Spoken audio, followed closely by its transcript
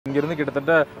இங்கிருந்து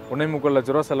கிட்டத்தட்ட 1.3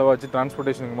 லட்ச ரூபா செலவாச்சு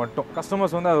டிரான்ஸ்போர்ட்டேஷனுக்கு மட்டும்.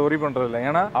 கஸ்டமர்ஸ் வந்து அதை ஒரி பண்ணுறது இல்லை.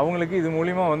 ஏன்னா அவங்களுக்கு இது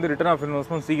மூலிமா வந்து ரிட்டர்ன் ஆஃப்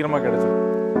இன்வெஸ்ட்மெண்ட் சீக்கிரமாக கிடைச்சிடும்.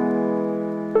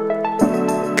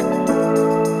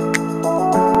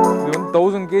 இது வந்து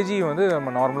 1000 kg வந்து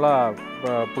நம்ம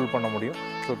நார்மலாக புல் பண்ண முடியும்.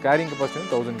 ஸோ கேரிங் கெப்பாசிட்டி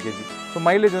வந்து 1000 kg. ஸோ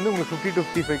மைலேஜ் வந்து உங்களுக்கு 50 to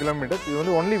 55 kilometers. இது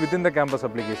வந்து only within the campus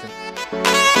application.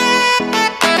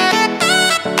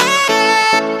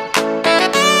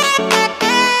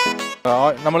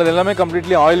 நம்மளது எல்லாமே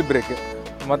கம்ப்ளீட்லி ஆயில் பிரேக்கு.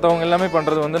 மற்றவங்க எல்லாமே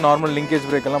பண்ணுறது வந்து நார்மல் லிங்கேஜ்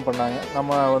பிரேக் எல்லாம் பண்ணாங்க.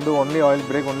 நம்ம வந்து only oil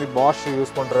break, only bash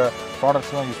use பண்ணுற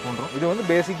ப்ராடக்ட்ஸ்லாம் யூஸ் பண்ணுறோம். இது வந்து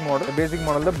பேசிக்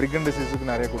மாடல் தான் பிரிக் அண்ட் டிசீஸுக்கு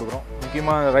நிறைய கொடுக்குறோம்.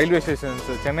 முக்கியமாக ரயில்வே ஸ்டேஷன்ஸ்,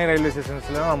 சென்னை ரயில்வே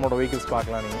ஸ்டேஷன்ஸ்லாம் நம்மளோட வெஹிக்கிள்ஸ்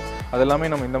பார்க்கலாம் நீங்கள். அது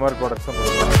எல்லாமே நம்ம இந்த மாதிரி ப்ராடக்ட்ஸ் தான்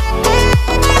கொடுக்குறோம்.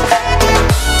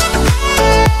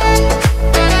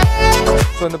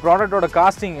 ஸோ இந்த ப்ராடக்டோட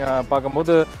காஸ்டிங்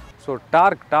பார்க்கும்போது ஸோ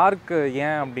டார்க்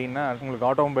ஏன் அப்படின்னா உங்களுக்கு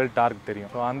ஆட்டோமொபைல் டார்க்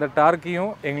தெரியும். ஸோ அந்த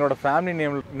டார்க்கையும் எங்களோட ஃபேமிலி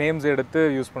நேம்ஸ் எடுத்து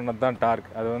யூஸ் பண்ணது தான் டார்க்.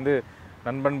 அது வந்து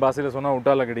நண்பன் பாஷையில் சொன்னால்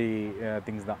உட்டாலக்கடி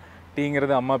திங்ஸ் தான்.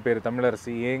 டீங்கிறது அம்மா பேர்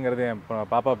தமிழரசி, ஏங்கிறது என்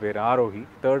பாப்பா பேர் ஆரோஹி,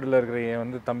 தேர்டில் இருக்கிற என்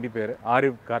வந்து தம்பி பேர்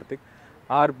ஆரிவ் கார்த்திக்,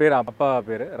 ஆறு பேர் அப்பா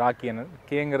பேர் ராக்கியனன்,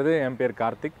 கேங்கிறது என் பேர்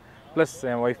கார்த்திக் ப்ளஸ்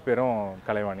என் ஒய்ஃப் பேரும்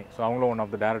கலைவாணி. ஸோ அவங்களும் ஒன்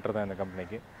ஆஃப் த டேரக்டர் தான் இந்த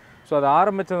கம்பெனிக்கு. ஸோ அதை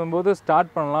ஆரம்பிச்சதும்போது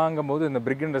ஸ்டார்ட் பண்ணலாங்கும்போது இந்த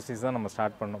பிரிக் இண்டஸ்ட்ரீஸ் தான் நம்ம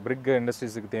ஸ்டார்ட் பண்ணோம். பிரிக்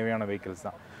இண்டஸ்ட்ரீஸுக்கு தேவையான வெஹிக்கிள்ஸ்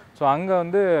தான். ஸோ அங்கே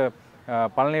வந்து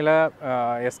பழனியில்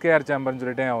எஸ்கேஆர் சேம்பர்னு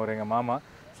சொல்லிட்டு அவர் எங்கள் மாமா.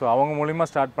 ஸோ அவங்க மூலிமா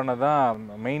ஸ்டார்ட் பண்ணது தான்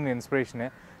மெயின் இன்ஸ்பிரேஷனு.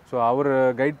 ஸோ அவர்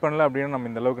கைட் பண்ணல அப்படின்னு நம்ம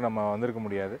இந்தளவுக்கு நம்ம வந்திருக்க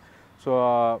முடியாது. ஸோ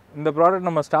இந்த ப்ராடக்ட்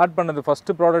நம்ம ஸ்டார்ட் பண்ணது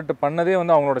ஃபஸ்ட்டு ப்ராடக்ட் பண்ணதே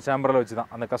வந்து அவங்களோட சேம்பரில் வச்சு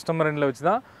தான், அந்த கஸ்டமர் எண்டில் வச்சு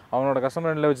தான், அவங்களோட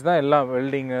கஸ்டமர் எண்டில் வச்சு தான் எல்லாம்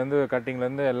வெல்டிங்லேருந்து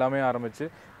கட்டிங்லேருந்து எல்லாமே ஆரம்பித்து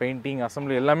பெயிண்டிங்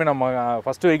அசம்பிளி எல்லாமே நம்ம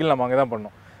ஃபஸ்ட்டு வெஹிக்கிள் நம்ம அங்கே தான்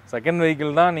பண்ணோம். செகண்ட்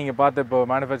வெஹிக்கிள் தான் நீங்கள் பார்த்த இப்போ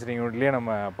மேனுஃபேக்சரிங் யூனிட்லேயே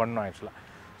நம்ம பண்ணோம் ஆக்சுவலாக.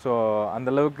 ஸோ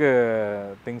அந்தளவுக்கு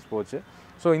திங்ஸ் போச்சு.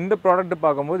 ஸோ இந்த ப்ராடக்ட்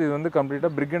பார்க்கும்போது இது வந்து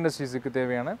கம்ப்ளீட்டாக பிரிக் இண்டஸ்ட்ரீஸுக்கு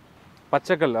தேவையான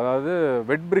பச்சைக்கல், அதாவது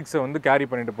வெட் பிரிக்ஸை வந்து கேரி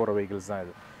பண்ணிட்டு போகிற வெஹிக்கிள்ஸ் தான்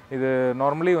இது. இது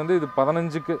நார்மலி வந்து இது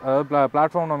 15க்கு, அதாவது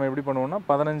பிளாட்ஃபார்ம் நம்ம எப்படி பண்ணுவோம்னா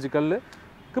 15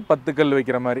 கல்லுக்கு 10 கல்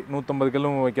வைக்கிற மாதிரி, 150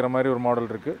 கல்லும் வைக்கிற மாதிரி ஒரு மாடல்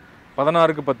இருக்குது,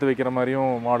 16க்கு 10 வைக்கிற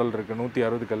மாதிரியும் மாடல் இருக்குது,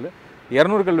 160 கல்,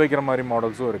 200 கல் வைக்கிற மாதிரி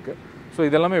மாடல்ஸும் இருக்குது. ஸோ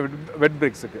இதெல்லாமே வெட்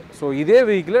பிரிக்ஸுக்கு. ஸோ இதே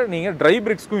வெஹிக்கிளை நீங்கள் ட்ரை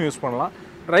பிரிக்ஸ்க்கும் யூஸ் பண்ணலாம்.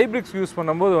 ட்ரை பிரிக்ஸ் யூஸ்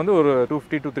பண்ணும்போது வந்து ஒரு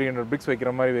 250 to 300 பிரிக்ஸ்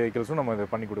வைக்கிற மாதிரி வெஹிக்கிள்ஸும் நம்ம இதை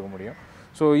பண்ணி கொடுக்க முடியும்.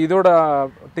 ஸோ இதோட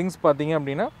திங்ஸ் பார்த்தீங்க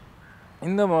அப்படின்னா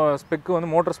இந்த ஸ்பெக்கு வந்து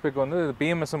மோட்டர் ஸ்பெக் வந்து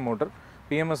PMSM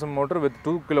motor with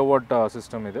 2 kilowatt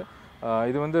system.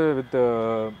 இது வந்து வித்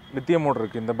லித்தியம் மோட்டர்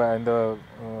இருக்குது இந்த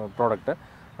ப்ராடக்ட்டு.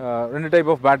 2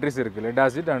 டைப் ஆஃப் பேட்டரிஸ் இருக்குது, lead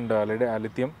acid and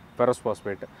lithium ferrous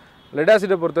phosphate. Let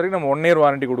ஆசிட்டை பொறுத்த வரைக்கும் நம்ம 1 year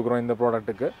வாரண்டி கொடுக்குறோம் இந்த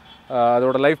ப்ராடக்ட்டுக்கு.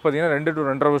 அதோட லைஃப் பார்த்திங்கன்னா 2 to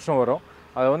 2.5 வருஷம் வரும்.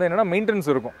 அது வந்து என்னென்னா மெயின்டெனன்ஸ்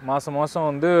இருக்கும். மாதம்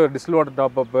வந்து டிஸ்டில் வாட்டர்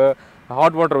டாப்அப்பு,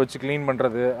 ஹாட் வாட்டர் வச்சு க்ளீன்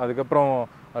பண்ணுறது, அதுக்கப்புறம்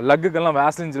லக்குக்கெல்லாம்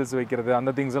வேஸ்லின் ஜெல்ஸ் வைக்கிறது, அந்த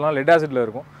திங்ஸ் எல்லாம் லெட் ஆசிட்டில்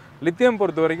இருக்கும். லித்தியம்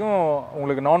பொறுத்த வரைக்கும்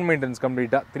உங்களுக்கு நான் மெயின்டெனன்ஸ்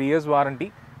கம்ப்ளீட்டாக 3 years warranty,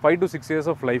 5 to 6 years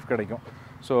of life கிடைக்கும்.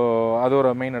 ஸோ அது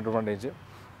ஒரு மெயின் அட்வான்டேஜ்.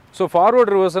 ஸோ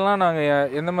ஃபார்வர்ட் ரிவர்ஸ்லாம்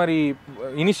நாங்கள் எந்த மாதிரி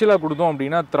இனிஷியலாக கொடுத்தோம்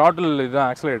அப்படின்னா த்ராட்டில் இதுதான்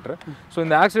ஆக்சிலேட்டர். ஸோ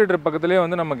இந்த ஆக்சிலேட்டர் பக்கத்துலேயே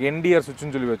வந்து நமக்கு என்டிஆர்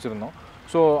சுவிட்சுன்னு சொல்லி வச்சுருந்தோம்.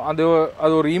 ஸோ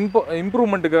அது ஒரு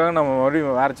இம்ப்ரூவ்மெண்ட்டுக்காக நம்ம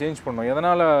மறுபடியும் வேறு சேஞ்ச் பண்ணோம்.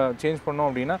 எதனால் சேஞ்ச் பண்ணோம்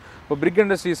அப்படின்னா, இப்போ பிரிக்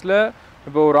இண்டஸ்ட்ரீஸில்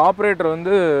இப்போ ஒரு ஆப்ரேட்டர்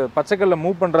வந்து பச்சைக்கல்ல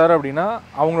மூவ் பண்ணுறாரு அப்படின்னா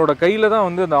அவங்களோட கையில் தான்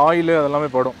வந்து அந்த ஆயில் அதெல்லாமே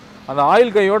படும். அந்த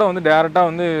ஆயில் கையோடு வந்து டேரெக்டாக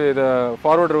வந்து இதை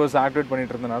ஃபார்வர்ட் ரிவர்ஸ் ஆக்டிவேட்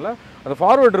பண்ணிட்டு இருந்தனால அந்த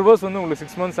ஃபார்வர்ட் ரிவர்ஸ் வந்து உங்களுக்கு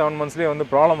 6 months 7 monthsலேயே வந்து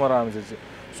ப்ராப்ளம் வர ஆரம்பிச்சிச்சு.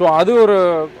 ஸோ அது ஒரு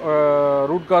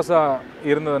ரூட் காஸாக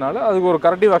இருந்ததுனால அதுக்கு ஒரு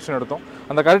கரெக்டிவ் ஆக்ஷன் எடுத்தோம்.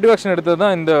 அந்த கரெக்டிவ் ஆக்ஷன் எடுத்தது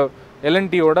தான் இந்த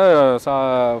எல்என்டியோட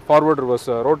ஃபார்வர்ட் ரிவர்ஸ்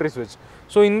ரோட்டரி ஸ்விட்ச்.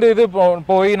 ஸோ இந்த இது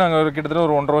போய் நாங்கள் கிட்டத்தட்ட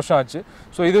ஒரு 1.5 வருஷம் ஆச்சு.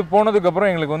 ஸோ இது போனதுக்கப்புறம்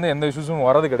எங்களுக்கு வந்து எந்த இஷ்யூஸும்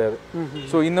வரது கிடையாது.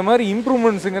 ஸோ இந்த மாதிரி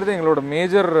இம்ப்ரூவ்மெண்ட்ஸுங்கிறது எங்களோட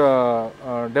மேஜர்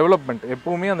டெவலப்மெண்ட்.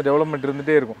 எப்போவுமே அந்த டெவலப்மெண்ட்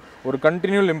இருந்துகிட்டே இருக்கும், ஒரு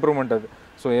கண்டினியூல் இம்ப்ரூவ்மெண்ட் அது.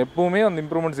 ஸோ எப்போவுமே அந்த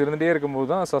இம்ப்ரூவ்மெண்ட்ஸ் இருந்துகிட்டே இருக்கும்போது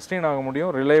தான் சஸ்டெயின் ஆக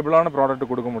முடியும், ரிலையபிளான ப்ராடக்ட்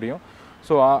கொடுக்க முடியும்.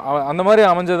 ஸோ அந்த மாதிரி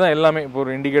அமைஞ்சது தான் எல்லாமே. இப்போ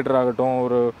ஒரு இண்டிகேட்டர் ஆகட்டும்,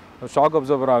 ஒரு ஷாக்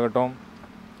அப்சர்வர் ஆகட்டும்,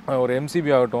 ஒரு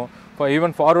எம்சிபி ஆகட்டும்,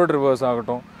 ஈவன் ஃபார்வர்ட் ரிவர்ஸ்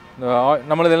ஆகட்டும்,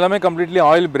 நம்மளது எல்லாமே கம்ப்ளீட்லி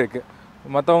ஆயில் பிரேக்கு.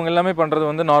 மற்றவங்க எல்லாமே பண்ணுறது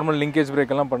வந்து நார்மல் லிங்கேஜ்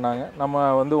பிரேக் எல்லாம் பண்ணாங்க. நம்ம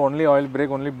வந்து only oil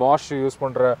break, only bash use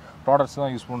பண்ணுற ப்ராடக்ட்ஸ்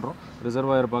தான் யூஸ் பண்ணுறோம்.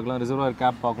 ரிசர்வாயர் பார்க்கலாம், ரிசர்வாயர்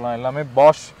கேப் பார்க்கலாம், எல்லாமே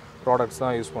பாஷ் ப்ராடக்ட்ஸ்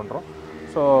தான் யூஸ் பண்ணுறோம்.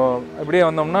 ஸோ இப்படியே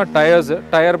வந்தோம்னா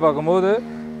டயர் பார்க்கும்போது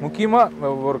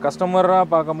முக்கியமாக ஒரு கஸ்டமராக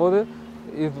பார்க்கும்போது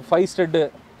இது 5 stud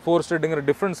 4 studங்கிற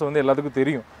டிஃப்ரென்ஸ் வந்து எல்லாத்துக்கும்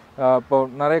தெரியும். இப்போ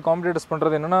நிறைய காம்படிட்டர்ஸ்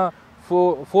பண்ணுறது என்னென்னா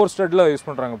 4 studல யூஸ்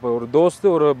பண்ணுறாங்க. இப்போ ஒரு தோஸ்து,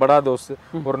 ஒரு படா தோஸ்து,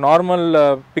 ஒரு normal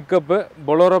pickup,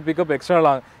 Bolero pickup extra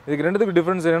long, இதுக்கு ரெண்டுத்துக்கு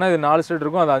டிஃப்ரென்ஸ் என்னென்னா இது 4 stud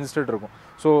இருக்கும், அது 5 stud இருக்கும்.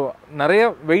 ஸோ நிறைய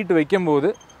வெயிட் வைக்கும்போது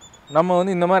நம்ம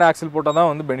வந்து இந்த மாதிரி ஆக்சில் போட்டால் தான்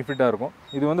வந்து பெனிஃபிட்டாக இருக்கும்.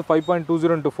 இது வந்து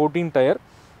 5.20 into 14 டயர்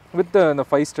வித் இந்த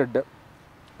 5 stud.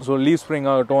 ஸோ லீவ் ஸ்ப்ரிங்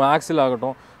ஆகட்டும், ஆக்சில்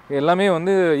ஆகட்டும், எல்லாமே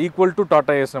வந்து ஈக்குவல் டு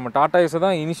டாடா ஏஸ். நம்ம டாடா ஏஸை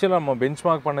தான் இனிஷியலாக நம்ம பெஞ்ச்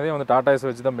மார்க் பண்ணதே வந்து டாடா ஏஸை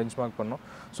வச்சு தான் பெஞ்ச் மார்க் பண்ணோம்.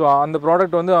 ஸோ அந்த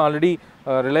ப்ராடக்ட் வந்து ஆல்ரெடி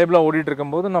ரிலையபிளாக ஓடிட்டு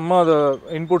இருக்கும்போது நம்ம அதை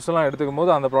இன்புட்ஸ் எல்லாம் எடுத்துக்கும்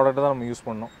போது அந்த ப்ராடக்ட்டை தான் நம்ம யூஸ்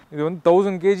பண்ணோம். இது வந்து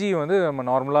 1000 kg வந்து நம்ம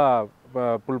நார்மலாக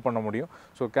புல் பண்ண முடியும்.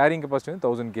 ஸோ கேரிங் கெப்பாசிட்டி வந்து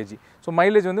 1000 kg. ஸோ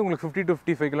மைலேஜ் வந்து உங்களுக்கு 50 to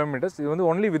 55 kilometers. இது வந்து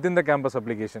only with in the campus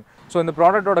application. So இந்த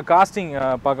ப்ராடக்ட்டோட காஸ்டிங்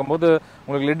பார்க்கும்போது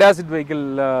உங்களுக்கு லெட் ஆசிட் வெஹிக்கிள்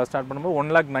ஸ்டார்ட் பண்ணும்போது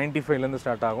 1,95,000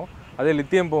 ஸ்டார்ட் ஆகும். அதே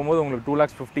லித்தியம் போகும்போது உங்களுக்கு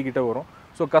 2,50,000 கிட்ட வரும்.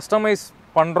 ஸோ கஸ்டமைஸ்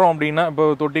பண்ணுறோம் அப்படின்னா இப்போ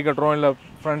தொட்டி கட்டுறோம் இல்லை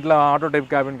ஃப்ரண்ட்டில் ஆட்டோ டைப்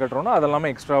கேபின் கட்டுறோம்னா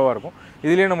அதெல்லாமே எக்ஸ்ட்ராவாக இருக்கும்.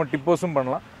 இதுலேயே நம்ம டிப்பர்ஸும்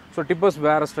பண்ணலாம். ஸோ டிப்பர்ஸ்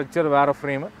வேறு ஸ்ட்ரக்சர் வேறு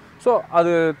ஃப்ரேமு. ஸோ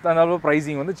அது தகுந்த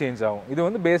ப்ரைஸிங் வந்து சேஞ்ச் ஆகும். இது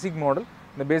வந்து பேசிக் மாடல்.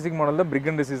 இந்த பேசிக் மாடலில் பிரிக்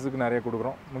அண்ட் டிசீஸுக்கு நிறைய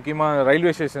கொடுக்குறோம். முக்கியமாக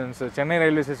ரயில்வே ஸ்டேஷன்ஸ், சென்னை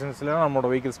ரயில்வே ஸ்டேஷன்ஸ்லாம் நம்மளோட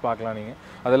வெஹிக்கிள்ஸ் பார்க்கலாம் நீங்கள்.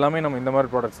 அது எல்லாமே நம்ம இந்த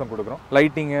மாதிரி ப்ராடக்ட்ஸ் தான் கொடுக்குறோம்.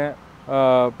 லைட்டிங்கு,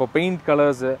 இப்போ பெயிண்ட்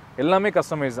கலர்ஸு எல்லாமே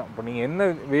கஸ்டமைஸ் தான். இப்போ நீங்கள் என்ன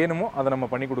வேணுமோ அதை நம்ம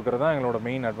பண்ணி கொடுக்குறது தான் எங்களோட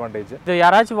மெயின் அட்வான்டேஜ். இது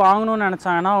யாராச்சும் வாங்கணும்னு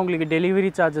நினச்சாங்கன்னா உங்களுக்கு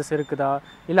டெலிவரி சார்ஜஸ் இருக்குதா,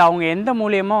 இல்லை அவங்க எந்த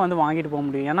மூலியமாக வந்து வாங்கிட்டு போக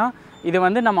முடியும்? ஏன்னா இது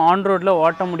வந்து நம்ம ஆன் ரோட்டில்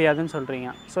ஓட்ட முடியாதுன்னு சொல்கிறீங்க.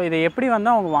 ஸோ இதை எப்படி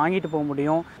வந்து அவங்க வாங்கிட்டு போக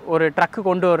முடியும்? ஒரு ட்ரக்கு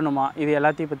கொண்டு வரணுமா? இது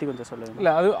எல்லாத்தையும் பற்றி கொஞ்சம் சொல்லுங்கள்.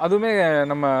 இல்லை, அதுவுமே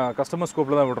நம்ம கஸ்டமர்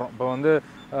ஸ்கோப்பில் தான் விடுறோம். இப்போ வந்து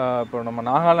இப்போ நம்ம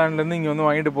நாகாலாண்ட்லேருந்து இங்கே வந்து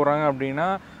வாங்கிட்டு போகிறாங்க அப்படின்னா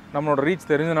நம்மளோட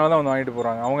ரீச் தெரிஞ்சனால தான் வந்து வாங்கிட்டு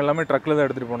போகிறாங்க. அவங்க எல்லாமே ட்ரக்கில் தான்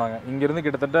எடுத்துகிட்டு போனாங்க. இங்கேருந்து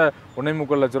கிட்டத்தட்ட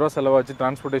 1.25 லட்ச ரூபா செலவாச்சு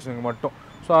டிரான்ஸ்போர்ட்டேஷனுக்கு மட்டும்.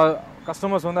 ஸோ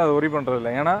கஸ்டமர்ஸ் வந்து அதை ஒரி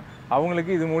பண்ணுறதில்ல. ஏன்னா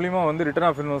அவங்களுக்கு இது மூலிமா வந்து ரிட்டர்ன்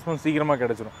ஆஃப் இன்வெஸ்ட்மெண்ட் சீக்கிரமாக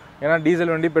கிடச்சிடும். ஏன்னா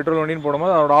டீசல் வண்டி, பெட்ரோல் வண்டின்னு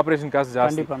போடும்போது அதோட ஆப்ரேஷன் காஸ்ட்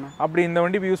ஜாஸ்தி. அப்படி இந்த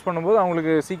வண்டி யூஸ் பண்ணும்போது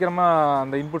அவங்களுக்கு சீக்கிரமாக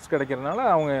அந்த இன்புட்ஸ் கிடைக்கிறதுனால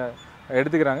அவங்க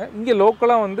எடுத்துக்கிறாங்க. இங்கே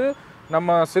லோக்கலாக வந்து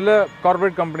நம்ம சில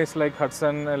கார்பரேட் கம்பெனிஸ் லைக்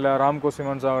ஹட்சன் இல்லை ராம்கோ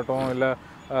சிமெண்ட்ஸ் ஆகட்டும், இல்லை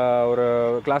ஒரு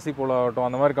கிளாசிக் போலோ ஆகட்டும்,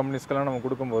 அந்த மாதிரி கம்பெனிஸ்க்கெல்லாம் நம்ம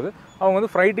கொடுக்கும்போது அவங்க வந்து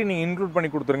ஃப்ரைட்டி நீங்கள் இன்க்ளூட் பண்ணி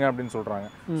கொடுத்துருங்க அப்படின்னு சொல்கிறாங்க.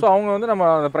 ஸோ அவங்க வந்து நம்ம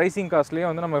அந்த ப்ரைசிங் காஸ்ட்லேயே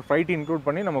வந்து நம்ம ஃப்ரைட்டி இன்க்ளூட்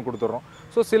பண்ணி நம்ம கொடுத்துட்றோம்.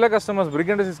 ஸோ சில customers, brick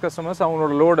and disease customers,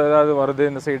 அவங்களோட லோடு ஏதாவது வருது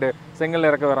இந்த சைடு செங்கல்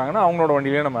இறக்க வராங்கன்னா அவங்களோட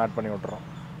வண்டியிலே நம்ம ஆட் பண்ணி விட்டுறோம்.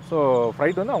 ஸோ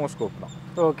ஃப்ரைட் வந்து அவங்க ஸ்கோப் தான்.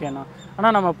 ஓகேண்ணா.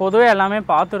 ஆனால் நம்ம பொதுவாக எல்லாமே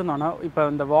பார்த்துருந்தோன்னா இப்போ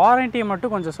இந்த வாரண்டியை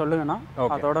மட்டும் கொஞ்சம் சொல்லுங்கண்ணா.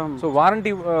 அதோட ஸோ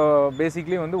வாரண்டி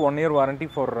பேசிக்லி வந்து 1 year warranty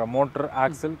for motor,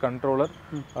 axle, controller,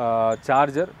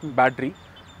 charger, battery.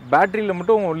 பேட்டரியில்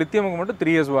மட்டும் லித்தியமுக்கு மட்டும்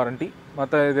 3 years வாரண்டி.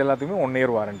 மற்ற இது எல்லாத்துக்குமே 1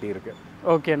 year வாரண்டி இருக்குது.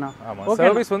 ஓகேண்ணா. ஆமாம்,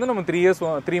 சர்வீஸ் வந்து நம்ம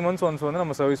 3 months ஒன்ஸ் வந்து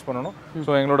நம்ம சர்வீஸ் பண்ணணும்.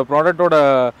 ஸோ எங்களோட ப்ராடக்டோட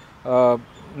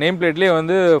நேம் பிளேட்லேயே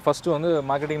வந்து ஃபஸ்ட்டு வந்து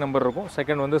மார்க்கெட்டிங் நம்பர் இருக்கும்,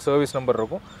 செகண்ட் வந்து சர்வீஸ் நம்பர்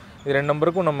இருக்கும். இது 2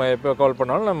 நம்பருக்கும் நம்ம எப்போ கால்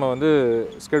பண்ணாலும் நம்ம வந்து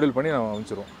ஸ்கெடியூல் பண்ணி நம்ம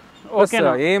அனுப்பிச்சிடுவோம். ஓகே,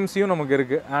 ஏஎம்சியும் நமக்கு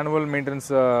இருக்குது, ஆனுவல் மெயின்டெனன்ஸ்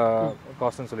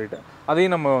காஸ்ட்னு சொல்லிட்டு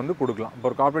அதையும் நம்ம வந்து கொடுக்கலாம். இப்போ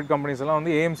ஒரு கார்பரேட் கம்பெனிஸ் எல்லாம்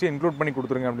வந்து ஏஎம்சி இன்க்ளூட் பண்ணி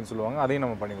கொடுத்துருங்க அப்படின்னு சொல்லுவாங்க, அதையும்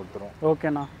நம்ம பண்ணி கொடுத்துருவோம்.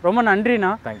 ஓகேண்ணா, ரொம்ப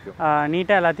நன்றிண்ணா. தேங்க்யூ.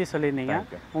 நீட்டாக எல்லாத்தையும் சொல்லியிருந்தீங்க.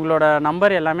 உங்களோட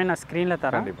நம்பர் எல்லாமே நான் ஸ்க்ரீனில்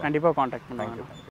தரேன், கண்டிப்பாக காண்டாக்ட் பண்ணுவாங்க.